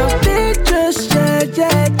 Just so dangerous,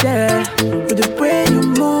 yeah. With the way you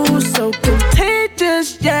move, so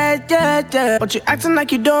contagious, yeah. But you acting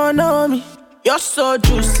like you don't know me. You're so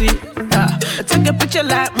juicy, I take a picture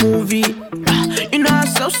like movie. You know I'm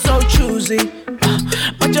so choosy,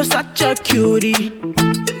 but you're such a cutie.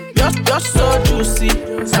 You're so juicy,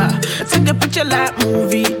 I take a picture like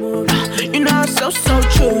movie. You know I'm so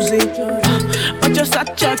choosy, but you're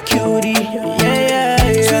such a cutie. Yeah.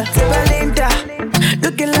 Sweet Belinda,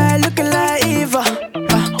 looking like Eva.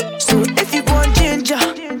 So if you want ginger,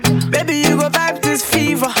 baby you go vibe this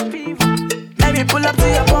fever. Let me pull up to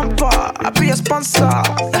your bumper, I'll be your sponsor.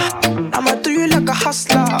 I'ma do you like a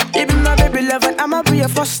hustler. You be my baby lover, I'ma be your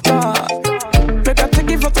foster. Make I take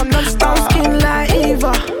you for some non-stop. Skin like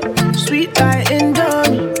Eva, sweet like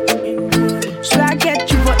Indomie. So I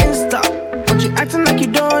get you for Insta, but you acting like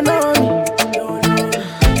you don't know me.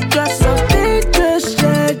 Just so dangerous,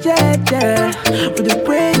 yeah. With the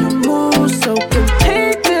way you move, so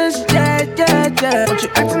contagious, yeah. But you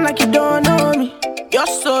acting like you don't know me. You're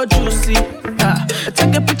so juicy, I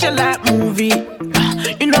take a picture like movie.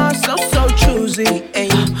 You know I'm so choosy,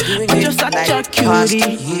 but you're such a cutie.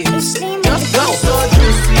 You're so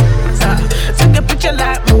juicy, I take a picture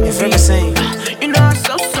like movie. You know I'm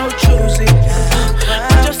so choosy,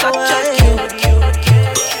 but you're such a cutie.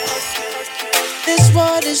 This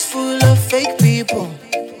world is full of fake people.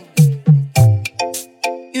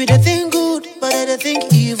 You they think good, but they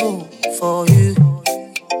think evil for you.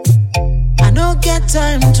 I don't get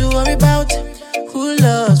time to worry about who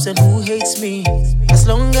loves and who hates me. As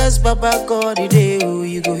long as Baba God is there,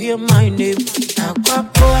 you go hear my name.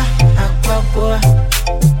 Aquapoa.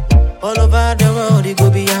 All over the world, it go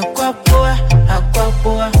be Aquapoa.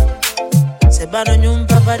 Sebano nyum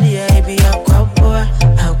papa dia, it be Aquapoa.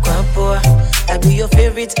 I be your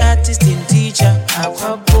favorite artist and teacher.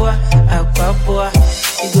 Aquapoa.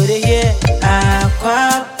 You go to hear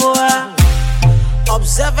Aquapoa.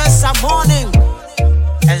 Observers are mourning,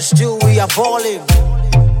 and still we are balling.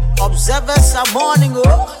 Observers are mourning,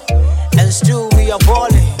 and still we are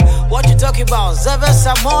balling. What you talking about? Observers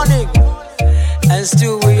are mourning, and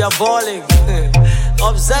still we are balling.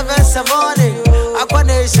 Observers are mourning. Aqua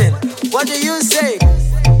Nation, what do you say?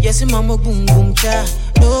 Yes, mama boom boom cha.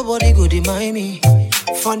 Nobody go deny me.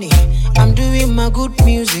 Funny, I'm doing my good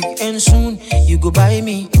music, and soon you go buy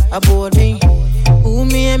me a boarding.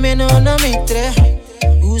 Me no na me tre.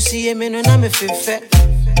 See me no na me fefe.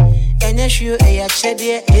 Enya shu e ya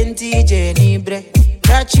chede NTJ ni bre.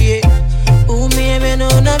 Rachie. Me no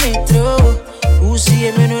na me tro.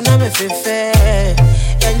 See me no na me fefe.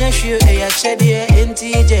 Enya shu e ya chede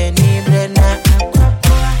NTJ ni bre na.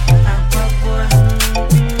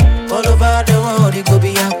 All over the world it go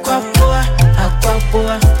be Aquapoa.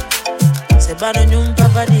 Sebano nyum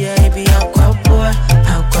papa dia it be Aquapoa.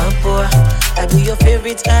 I be your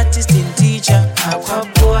favorite artist and teacher.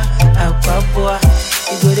 Aquapoa.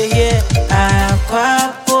 You go to hear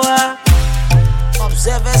Aquapoa.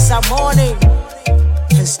 Observers are mourning,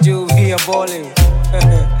 and still we are balling.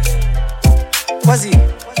 Quasi,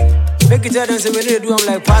 make it tell them say we need to do them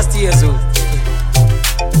like past years so.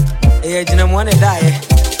 Eh, jina mwane die,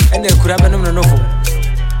 and they could have been no for.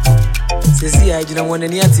 See, I didn't want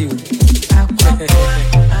any at you.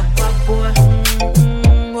 aqua.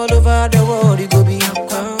 All over the world, it go be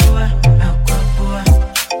aqua.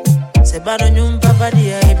 Sebano nyum papa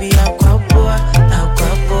dia, I be aqua.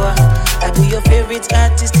 I be your favorite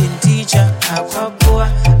artist and teacher. Aqua.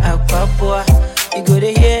 You go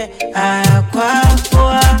to hear aqua.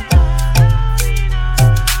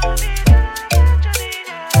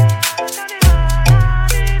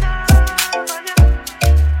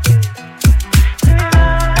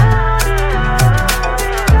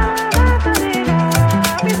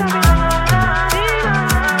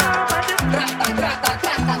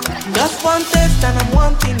 Just one taste and I'm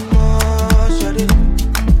wanting more, shawty.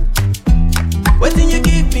 Waiting you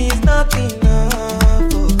give me is not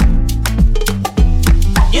enough. Oh.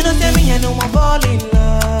 You don't tell me I know I'm falling in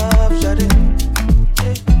love, shawty.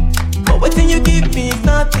 But waiting you give me is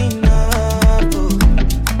not enough.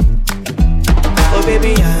 Oh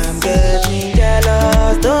baby, I'm getting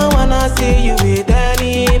jealous. Don't wanna see you with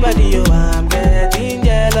anybody. Oh, I'm getting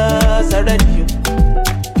jealous already.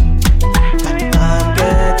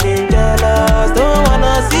 Don't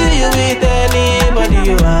wanna see you with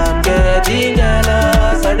anybody. I'm getting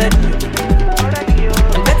jealous already.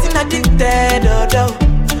 I'm getting addicted, oh.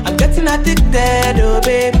 I'm getting addicted, oh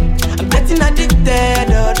baby. I'm getting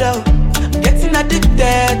addicted, oh. I'm getting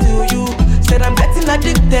addicted to you. Said I'm getting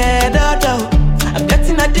addicted, oh. I'm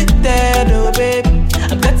getting addicted, oh baby.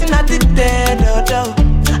 I'm getting addicted, oh.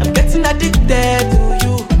 I'm getting addicted to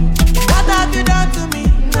you. What have you done to me?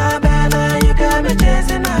 Nah, better you got me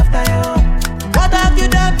chasing after you. What have you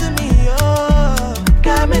done to me, oh?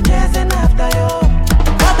 Got me chasing after you.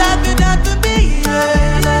 What have you done to me,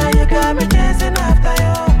 yeah? You got me chasing after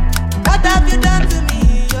you. What have you done to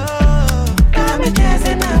me, oh? Got me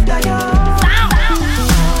chasing after you.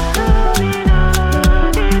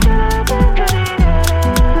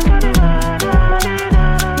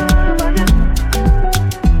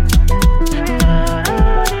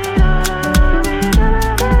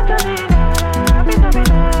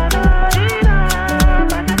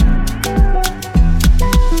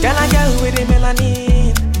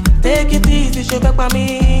 Take it easy, sugar for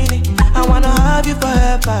me. I wanna have you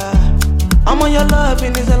forever. I'm on your love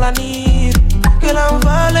and it's all I need. Girl, I'm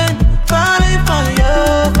falling for you,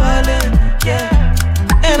 falling, yeah.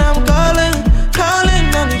 And I'm calling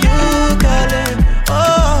on you, calling.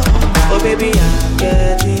 Oh baby, I'm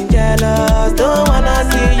getting jealous. Don't wanna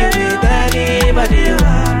see you with anybody.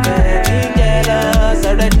 I'm getting jealous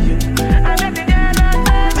already.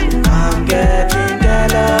 I'm getting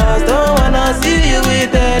jealous. Don't wanna see you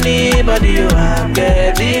with anybody. I'm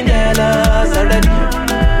getting jealous already.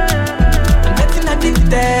 I'm getting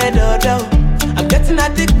addicted, oh. I'm getting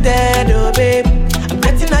addicted, oh baby. I'm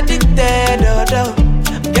getting addicted, oh.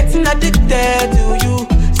 I'm getting addicted to you.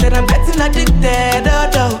 Said I'm getting addicted,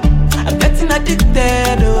 oh. I'm getting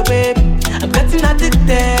addicted, oh baby. I'm getting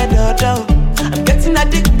addicted, oh. I'm getting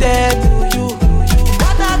addicted to you.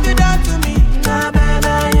 What have you done to me? Nah,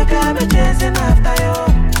 better you got me chasing after you.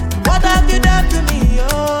 What have you done to me,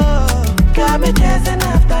 oh? Got me chasing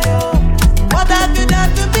after you. What have you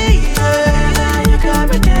done to me, yeah? You got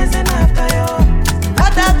me chasing after you.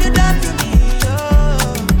 What have you done to me,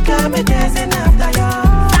 oh? Got me chasing after you.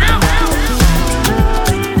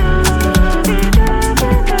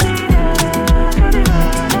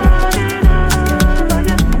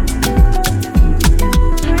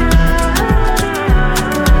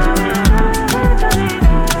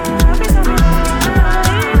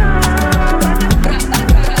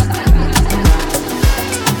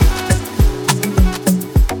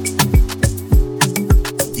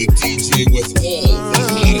 With all the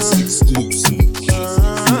hottest exclusives.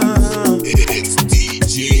 It's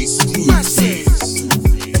DJ Exclusives.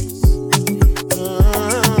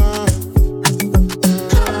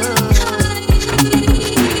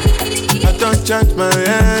 I don't charge my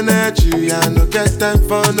energy. I no get time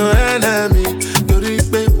for no enemy. Torí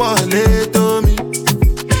pé pọ̀lẹ́ tó mi.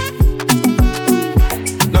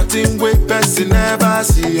 Nothing wey person never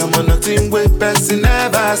see. I'm on nothing wey person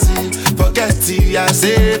never see. Forget it, I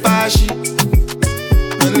say fashi.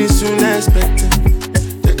 Money soon expected.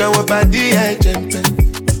 Check out what body I jump.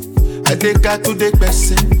 I take out to the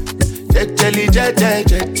person. Jelly.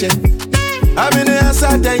 I'm in the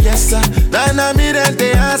answer, then yes sir. Then I'm in the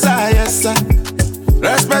answer, yes sir.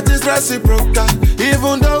 Respect is reciprocal.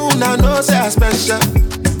 Even though I know say I'm special.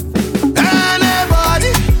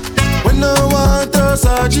 Anybody, we no want to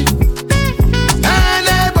search it.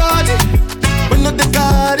 Anybody, we no the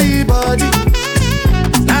carry body.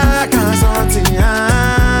 I can't something,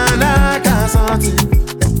 I can't something.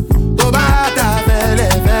 Go back to fele,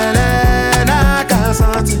 I can't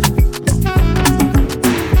something.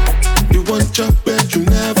 You want your bed, you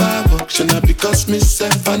never want.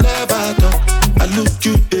 myself, I never talk. I look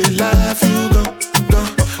you, they laugh, you gone, gone.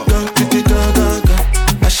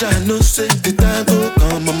 I shall no say the time go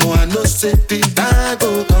come, mama, I no say the time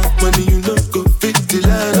go come. When you no go fit the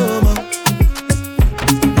line, oh mama.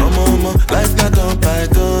 Life not on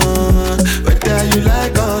python. Whether you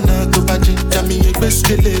like or not, go back to me, you best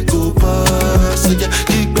kill it, go pass. So yeah,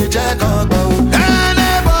 keep me jack on bow.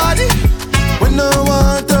 Anybody, when no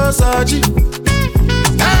one to search you.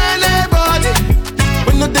 Anybody,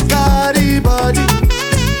 when no the carry body.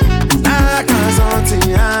 I can't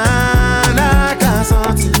something, I can't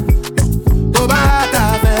something. To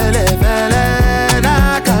bata fele,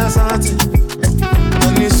 I can't something.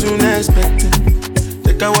 Only soon expected.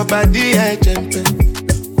 Kawa body I jump.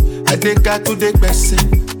 I take her to the person.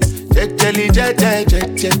 Jelly, je.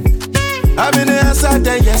 I'm in the answer,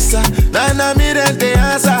 then yes sir. Then I'm in the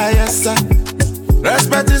answer, yes sir.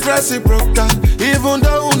 Respect is reciprocal, even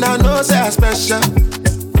though una know say I'm special.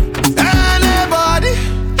 Anybody,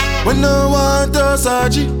 when no one to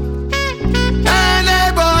search you.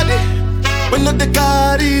 Anybody, when no the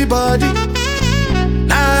carry body.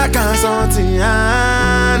 I can't something,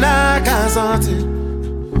 I can't something.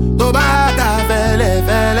 To bata fele,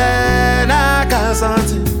 na can't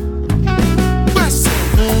something.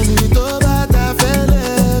 To bata fele,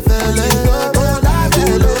 to bata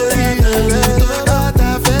fele, to bata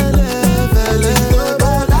fele, to bata fele, to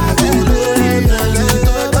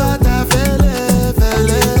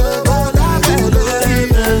bata fele,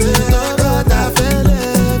 to bata fele,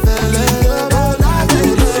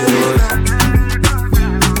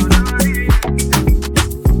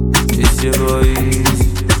 It's your boy.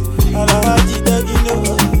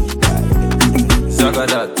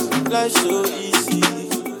 Life so easy.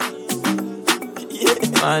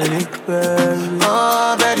 Malik Berry.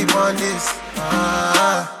 Oh, Betty on this.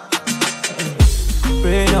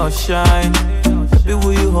 Rain or shine, baby,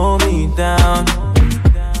 will you hold me down?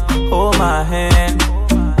 Hold my hand,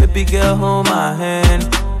 baby girl, hold my hand.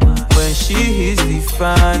 When she hits the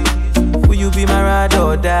fan, will you be my ride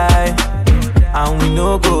or die? And we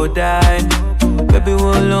no go die, baby,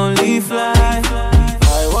 we'll only fly.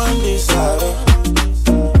 I want this harder.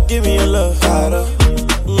 Give me your love harder.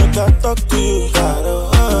 Make I talk to you harder.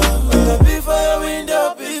 Be for your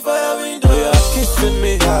window, you're kissing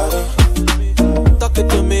me harder. Talking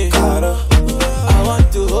to me harder. I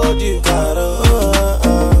want to hold you harder.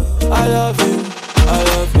 I love you.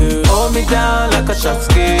 Hold me down like a shot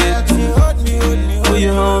skate. Will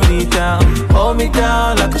you hold me down? Hold me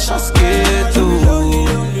down like a shot skate too.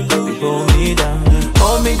 Hold me down.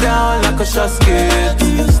 Hold me down like a shot skate.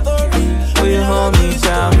 Will you hold me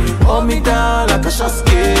down? Hold me down like a shot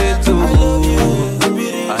skate too.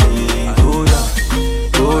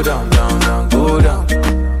 Go down, go down.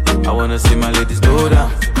 I wanna see my ladies go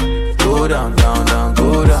down. Go down,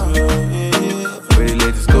 go down. Pretty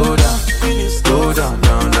ladies go down. Go down,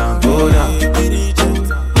 go down.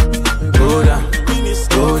 Go down,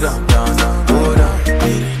 go down, go down.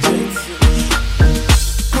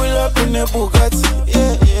 Pull up in the Bugatti,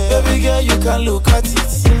 yeah. Baby girl, you can look at it.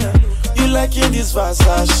 You liking this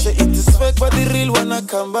Versace? It is fake, but the real one I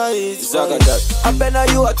can buy it. I bet now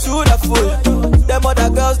you are true the fool. Them other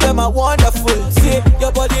girls, them are wonderful. See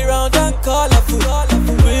your body round and colorful.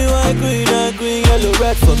 Green, white, green, yellow,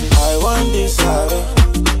 red for me. I want this harder.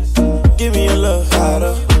 Give me your love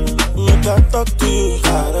harder. Make I talk to you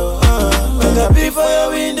harder. Be for your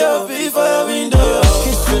window, you're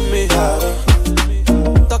kissing me harder.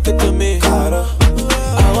 Talking to me harder.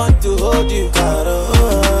 I want to hold you harder.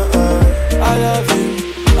 I love you.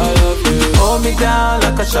 Hold me down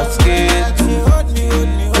like a shot skate.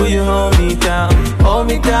 Will you hold me down? Hold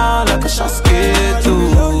me down like a shot skate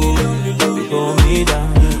too. Hold me down.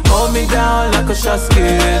 Hold me down like a shot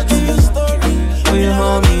skate. Will you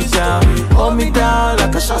hold me down? Hold me down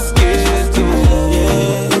like a shot skate too.